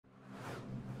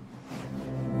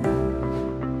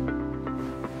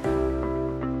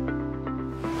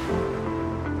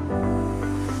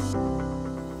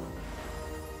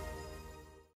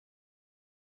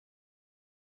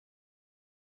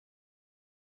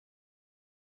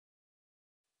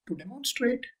To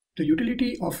demonstrate the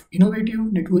utility of innovative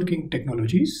networking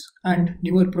technologies and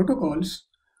newer protocols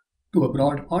to a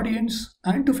broad audience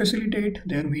and to facilitate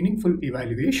their meaningful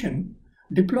evaluation,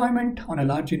 deployment on a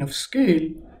large enough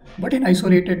scale, but in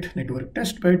isolated network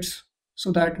testbeds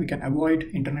so that we can avoid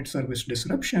internet service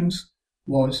disruptions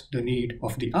was the need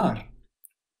of the hour.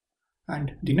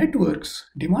 And the networks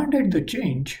demanded the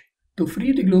change to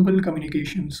free the global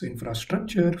communications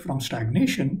infrastructure from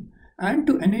stagnation and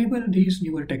to enable these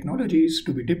newer technologies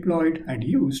to be deployed and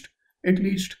used, at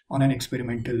least on an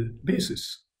experimental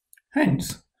basis.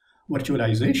 Hence,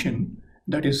 virtualization,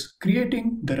 that is,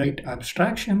 creating the right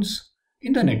abstractions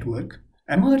in the network,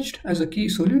 emerged as a key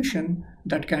solution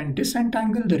that can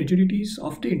disentangle the rigidities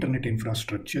of the internet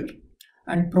infrastructure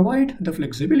and provide the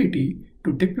flexibility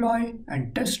to deploy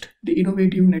and test the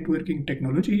innovative networking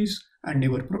technologies and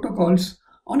newer protocols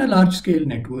on a large-scale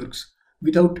networks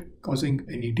without causing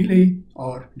any delay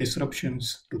or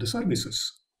disruptions to the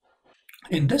services.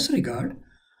 In this regard,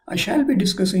 I shall be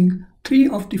discussing three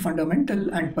of the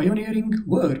fundamental and pioneering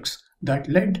works that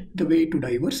led the way to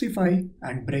diversify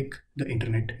and break the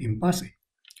internet impasse.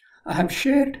 I have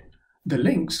shared the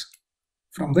links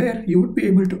from where you would be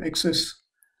able to access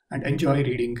and enjoy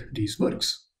reading these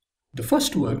works. The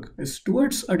first work is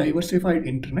Towards a Diversified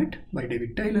Internet by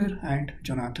David Taylor and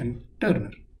Jonathan Turner.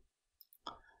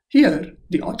 Here,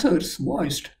 the authors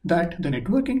voiced that the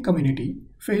networking community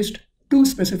faced two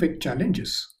specific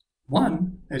challenges.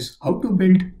 One is how to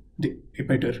build a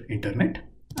better internet,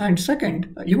 and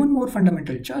second, an even more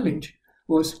fundamental challenge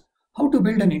was how to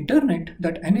build an internet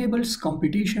that enables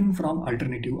competition from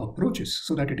alternative approaches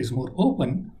so that it is more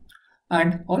open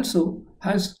and also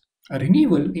has a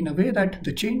renewal in a way that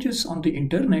the changes on the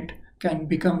internet can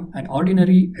become an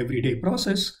ordinary everyday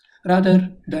process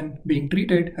rather than being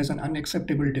treated as an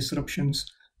unacceptable disruptions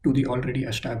to the already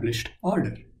established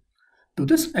order. To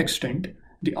this extent,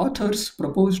 the authors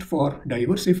proposed for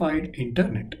diversified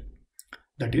internet,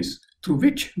 that is, through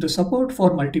which the support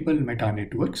for multiple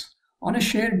meta-networks on a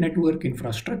shared network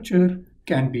infrastructure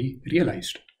can be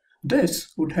realized.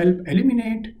 This would help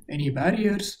eliminate any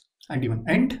barriers and even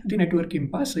end the network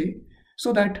impasse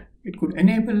so that it could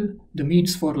enable the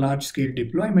means for large-scale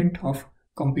deployment of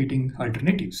competing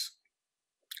alternatives.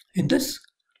 In this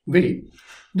way,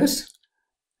 this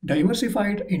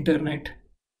diversified internet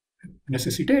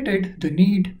necessitated the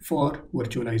need for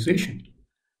virtualization,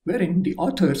 wherein the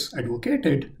authors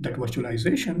advocated that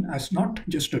virtualization as not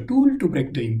just a tool to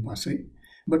break the impasse,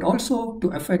 but also to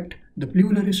affect the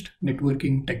pluralist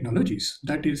networking technologies,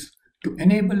 that is, to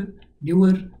enable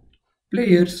newer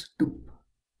players to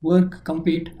work,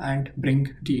 compete, and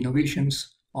bring the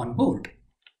innovations on board.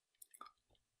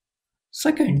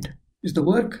 Second is the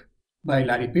work by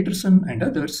Larry Peterson and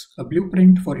others, A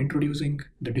Blueprint for Introducing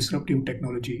the Disruptive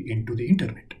Technology into the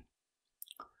Internet.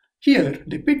 Here,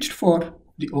 they pitched for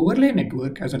the overlay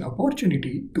network as an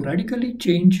opportunity to radically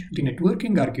change the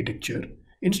networking architecture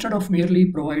instead of merely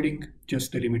providing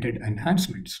just the limited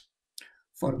enhancements.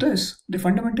 For this, they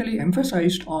fundamentally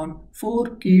emphasized on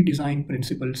four key design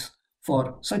principles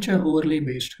for such an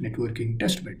overlay-based networking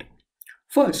testbed.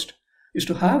 First is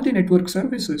to have the network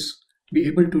services be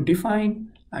able to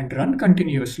define and run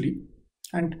continuously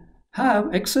and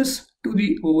have access to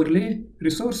the overlay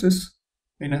resources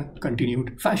in a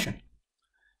continued fashion.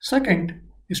 Second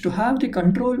is to have the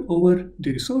control over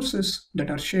the resources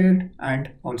that are shared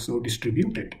and also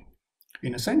distributed.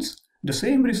 In a sense, the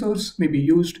same resource may be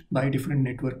used by different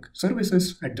network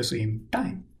services at the same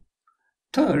time.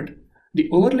 Third, the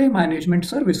overlay management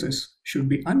services should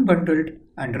be unbundled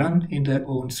and run in their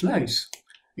own slice.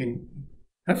 In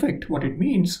effect, what it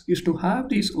means is to have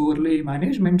these overlay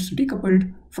managements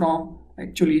decoupled from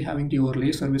actually having the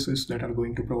overlay services that are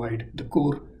going to provide the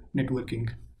core networking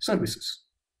services.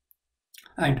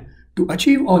 And to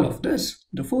achieve all of this,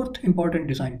 the fourth important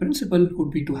design principle would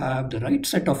be to have the right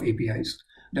set of APIs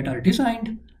that are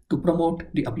designed to promote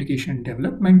the application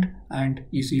development and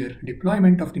easier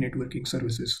deployment of the networking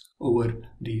services over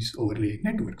these overlay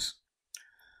networks.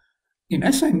 In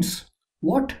essence,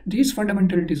 what these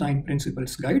fundamental design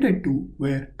principles guided to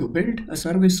were to build a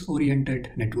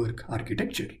service-oriented network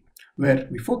architecture, where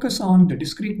we focus on the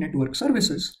discrete network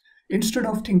services instead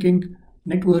of thinking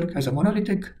network as a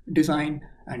monolithic design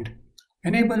and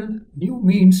enable new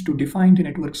means to define the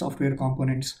network software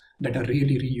components that are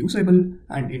really reusable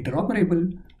and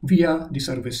interoperable via the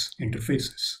service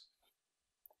interfaces.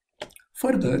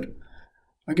 Further,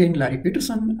 again, Larry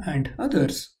Peterson and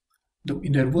others,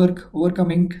 in their work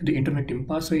Overcoming the Internet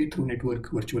Impasse through Network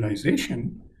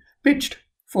Virtualization, pitched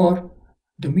for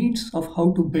the means of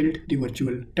how to build the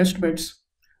virtual testbeds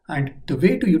and the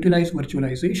way to utilize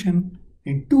virtualization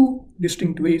in two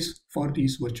distinct ways for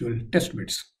these virtual test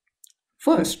beds.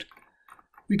 First,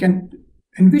 we can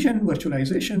envision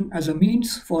virtualization as a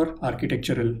means for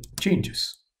architectural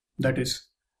changes. That is,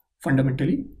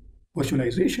 fundamentally,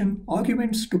 virtualization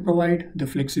augments to provide the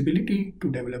flexibility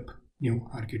to develop new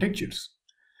architectures.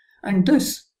 And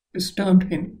this is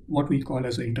termed in what we call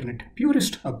as the Internet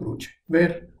purist approach,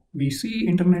 where we see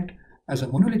Internet as a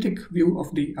monolithic view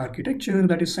of the architecture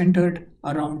that is centered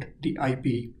around the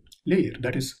IP layer,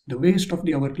 that is the waist of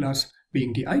the hourglass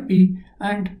being the IP,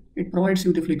 and it provides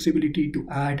you the flexibility to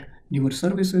add newer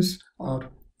services or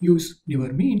use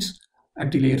newer means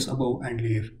at the layers above and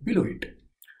layer below it.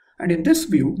 And in this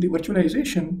view, the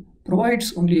virtualization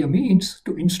provides only a means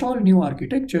to install new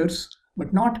architectures,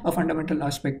 but not a fundamental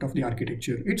aspect of the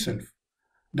architecture itself.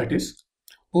 That is,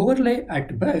 overlay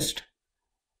at best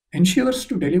ensures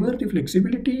to deliver the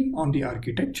flexibility on the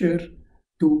architecture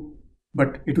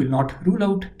but it will not rule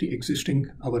out the existing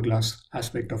hourglass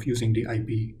aspect of using the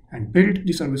IP and build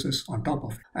the services on top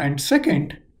of it. And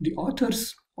second, the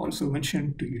authors also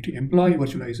mentioned to employ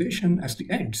virtualization as the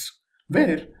ends,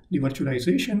 where the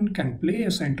virtualization can play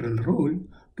a central role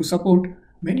to support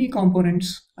many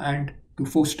components and to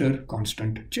foster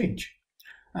constant change.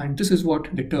 And this is what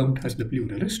they termed as the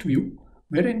pluralist view,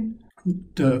 wherein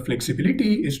the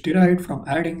flexibility is derived from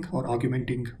adding or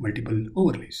augmenting multiple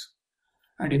overlays.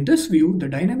 And in this view, the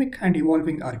dynamic and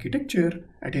evolving architecture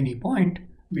at any point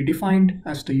be defined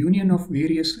as the union of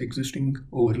various existing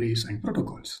overlays and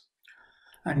protocols.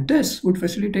 And this would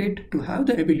facilitate to have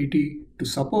the ability to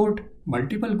support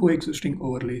multiple coexisting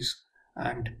overlays,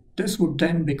 and this would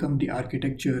then become the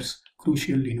architecture's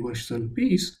crucial universal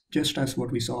piece, just as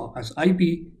what we saw as IP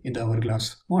in the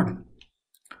hourglass model.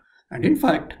 And in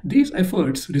fact, these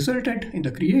efforts resulted in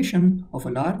the creation of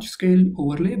a large-scale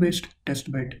overlay-based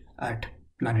testbed at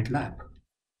Planet Lab.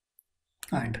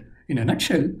 And in a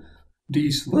nutshell,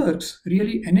 these works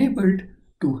really enabled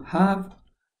to have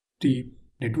the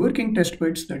networking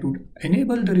testbeds that would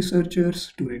enable the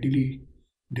researchers to readily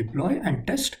deploy and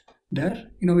test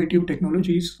their innovative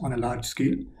technologies on a large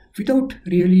scale without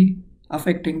really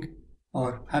affecting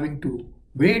or having to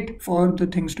wait for the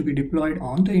things to be deployed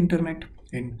on the internet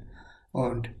and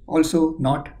also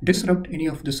not disrupt any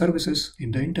of the services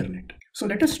in the internet. So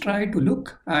let us try to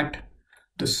look at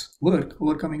this work,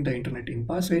 Overcoming the Internet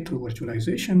Impasse through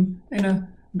Virtualization, in a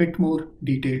bit more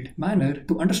detailed manner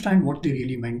to understand what they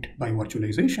really meant by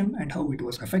virtualization and how it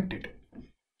was affected.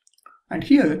 And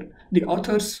here, the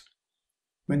authors,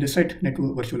 when they said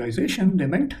network virtualization, they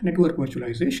meant network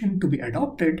virtualization to be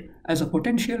adopted as a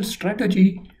potential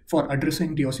strategy for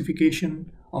addressing the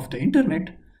ossification of the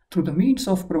internet through the means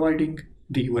of providing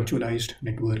the virtualized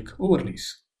network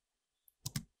overlays.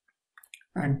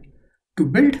 And to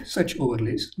build such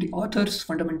overlays, the authors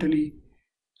fundamentally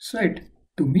said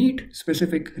to meet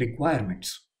specific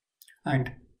requirements.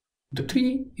 And the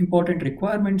three important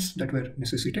requirements that were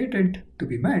necessitated to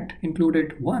be met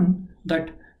included: one,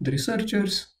 that the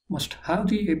researchers must have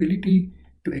the ability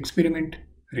to experiment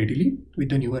readily with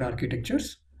the newer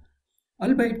architectures,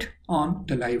 albeit on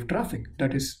the live traffic.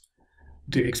 That is,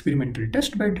 the experimental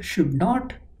testbed should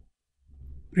not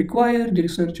require the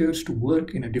researchers to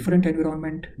work in a different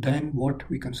environment than what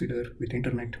we consider with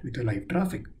internet with the live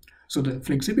traffic. So the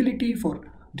flexibility for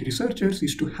the researchers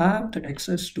is to have that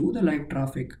access to the live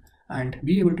traffic and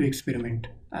be able to experiment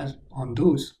on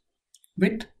those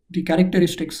with the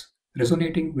characteristics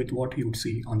resonating with what you would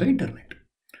see on the internet.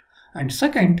 And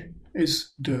second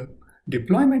is the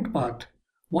deployment path.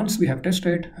 Once we have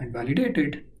tested and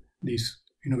validated these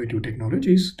innovative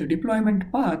technologies, the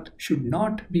deployment path should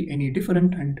not be any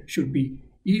different and should be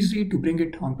easy to bring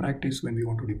it on practice when we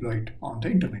want to deploy it on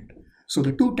the internet. So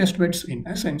the two testbeds, in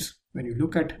essence, when you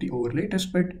look at the overlay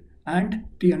testbed and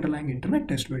the underlying internet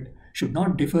testbed, should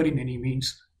not differ in any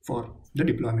means for the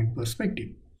deployment perspective.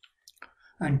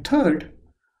 And third,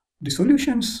 the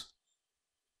solutions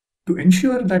to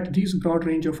ensure that these broad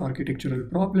range of architectural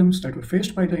problems that were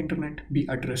faced by the internet be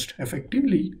addressed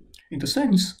effectively, in the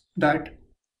sense that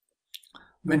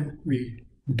when we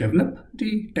develop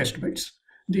the testbeds,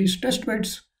 these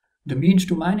testbeds, the means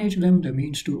to manage them, the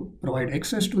means to provide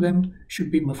access to them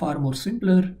should be far more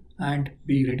simpler and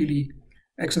be readily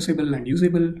accessible and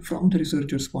usable from the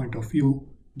researcher's point of view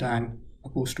than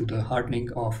opposed to the hardening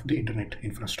of the internet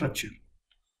infrastructure.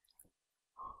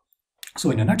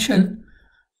 So in a nutshell,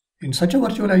 in such a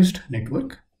virtualized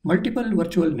network, multiple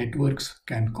virtual networks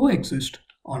can coexist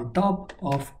on top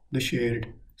of the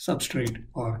shared substrate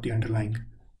or the underlying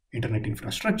internet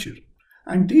infrastructure.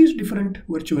 And these different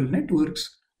virtual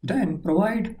networks then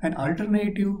provide an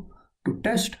alternative to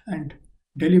test and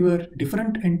deliver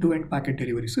different end-to-end packet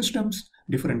delivery systems,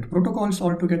 different protocols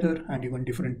altogether, and even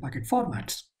different packet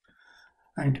formats.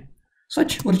 And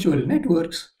such virtual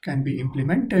networks can be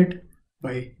implemented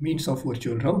by means of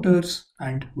virtual routers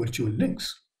and virtual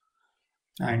links.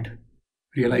 And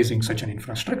realizing such an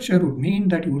infrastructure would mean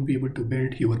that you would be able to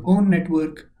build your own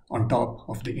network on top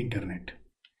of the internet.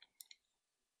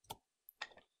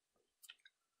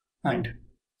 And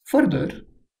further,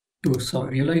 to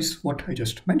realize what I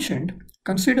just mentioned,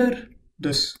 consider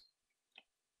this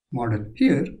model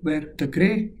here, where the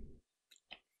gray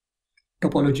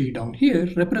topology down here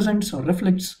represents or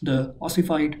reflects the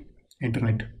ossified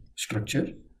internet structure.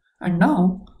 And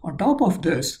now, on top of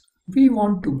this, we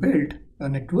want to build a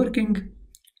networking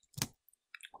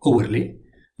overlay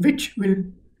which will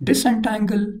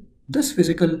disentangle this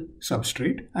physical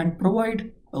substrate and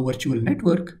provide a virtual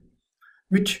network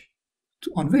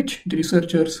on which the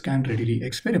researchers can readily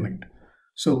experiment.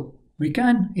 So we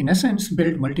can, in essence,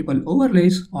 build multiple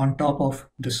overlays on top of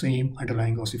the same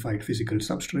underlying ossified physical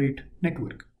substrate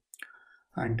network.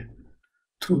 And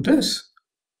through this,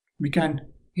 we can,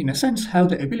 in essence, have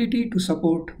the ability to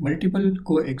support multiple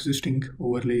coexisting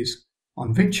overlays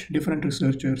on which different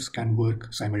researchers can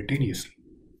work simultaneously.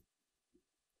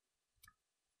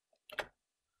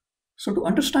 So to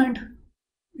understand,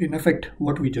 in effect,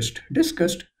 what we just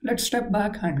discussed, let's step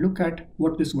back and look at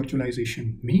what this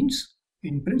virtualization means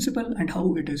in principle and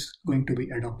how it is going to be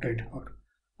adopted or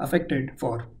affected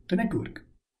for the network.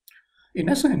 In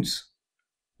essence,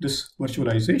 this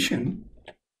virtualization,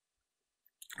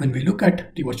 when we look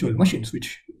at the virtual machines,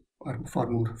 which are far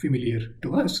more familiar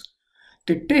to us,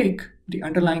 they take the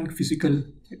underlying physical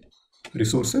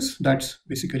resources, that's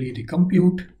basically the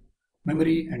compute,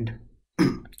 memory, and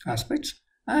aspects,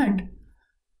 and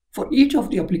for each of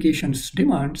the application's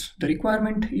demands, the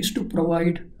requirement is to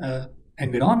provide an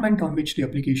environment on which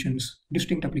the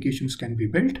distinct applications can be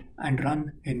built and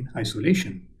run in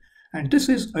isolation. And this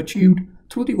is achieved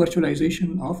through the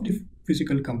virtualization of the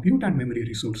physical compute and memory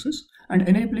resources and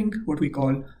enabling what we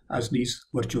call as these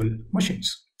virtual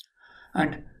machines.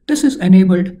 And this is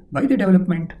enabled by the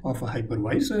development of a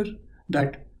hypervisor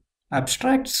that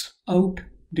abstracts out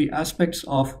the aspects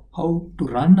of how to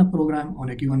run a program on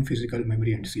a given physical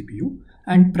memory and CPU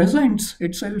and presents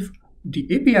itself the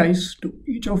APIs to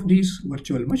each of these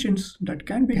virtual machines that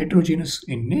can be heterogeneous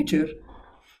in nature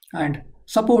and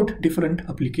support different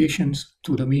applications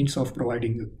through the means of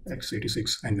providing a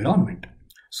x86 environment.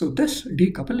 So this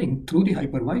decoupling through the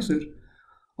hypervisor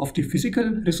of the physical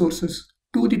resources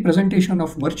to the presentation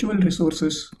of virtual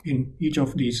resources in each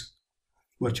of these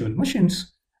virtual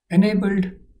machines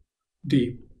enabled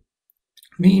the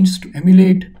means to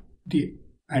emulate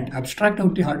and abstract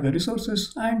out the hardware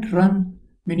resources and run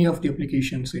many of the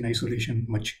applications in isolation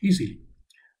much easily.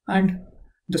 And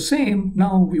the same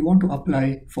now we want to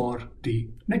apply for the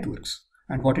networks.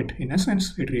 And what it, in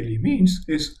essence, it really means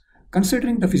is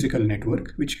considering the physical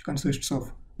network, which consists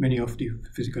of many of the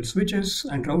physical switches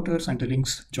and routers and the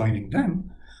links joining them,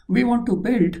 we want to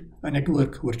build a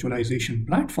network virtualization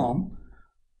platform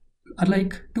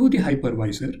alike to the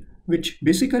hypervisor, which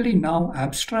basically now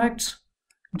abstracts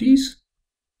these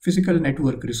physical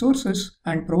network resources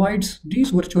and provides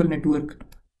these virtual network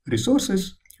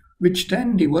resources, which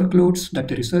then the workloads that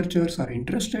the researchers are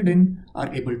interested in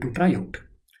are able to try out.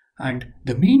 And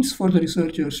the means for the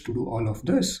researchers to do all of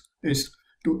this is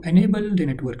to enable the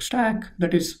network stack,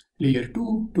 that is layer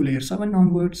 2 to layer 7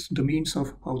 onwards, the means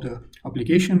of how the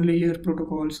application layer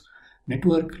protocols,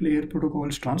 network layer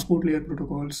protocols, transport layer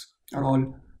protocols are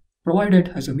all provided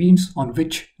as a means on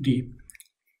which the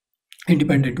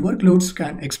independent workloads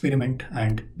can experiment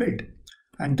and build.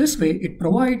 And this way, it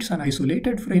provides an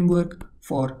isolated framework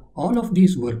for all of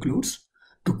these workloads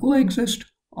to coexist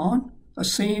on a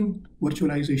same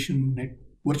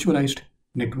virtualized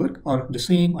network or the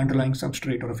same underlying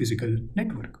substrate or a physical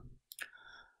network.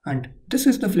 And this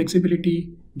is the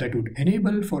flexibility that would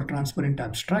enable for transparent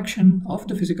abstraction of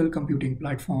the physical computing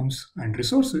platforms and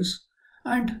resources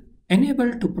and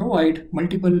enable to provide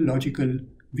multiple logical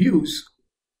views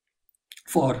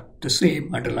for the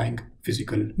same underlying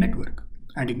physical network.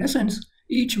 And in essence,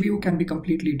 each view can be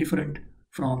completely different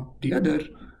from the other,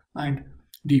 and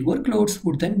the workloads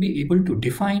would then be able to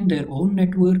define their own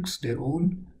networks, their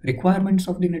own requirements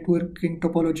of the networking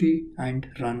topology, and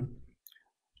run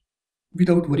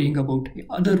without worrying about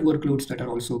other workloads that are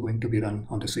also going to be run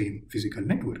on the same physical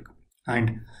network.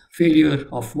 And failure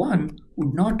of one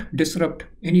would not disrupt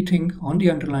anything on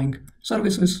the underlying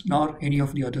services nor any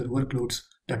of the other workloads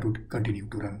that would continue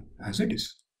to run as it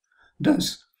is.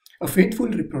 Thus, a faithful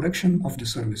reproduction of the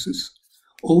services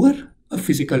over a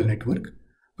physical network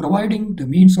providing the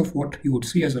means of what you would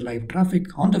see as a live traffic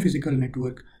on the physical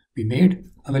network be made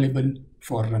available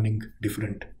for running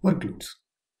different workloads.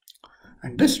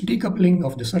 And this decoupling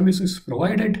of the services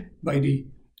provided by the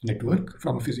network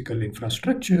from a physical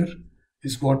infrastructure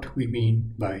is what we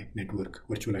mean by network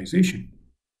virtualization.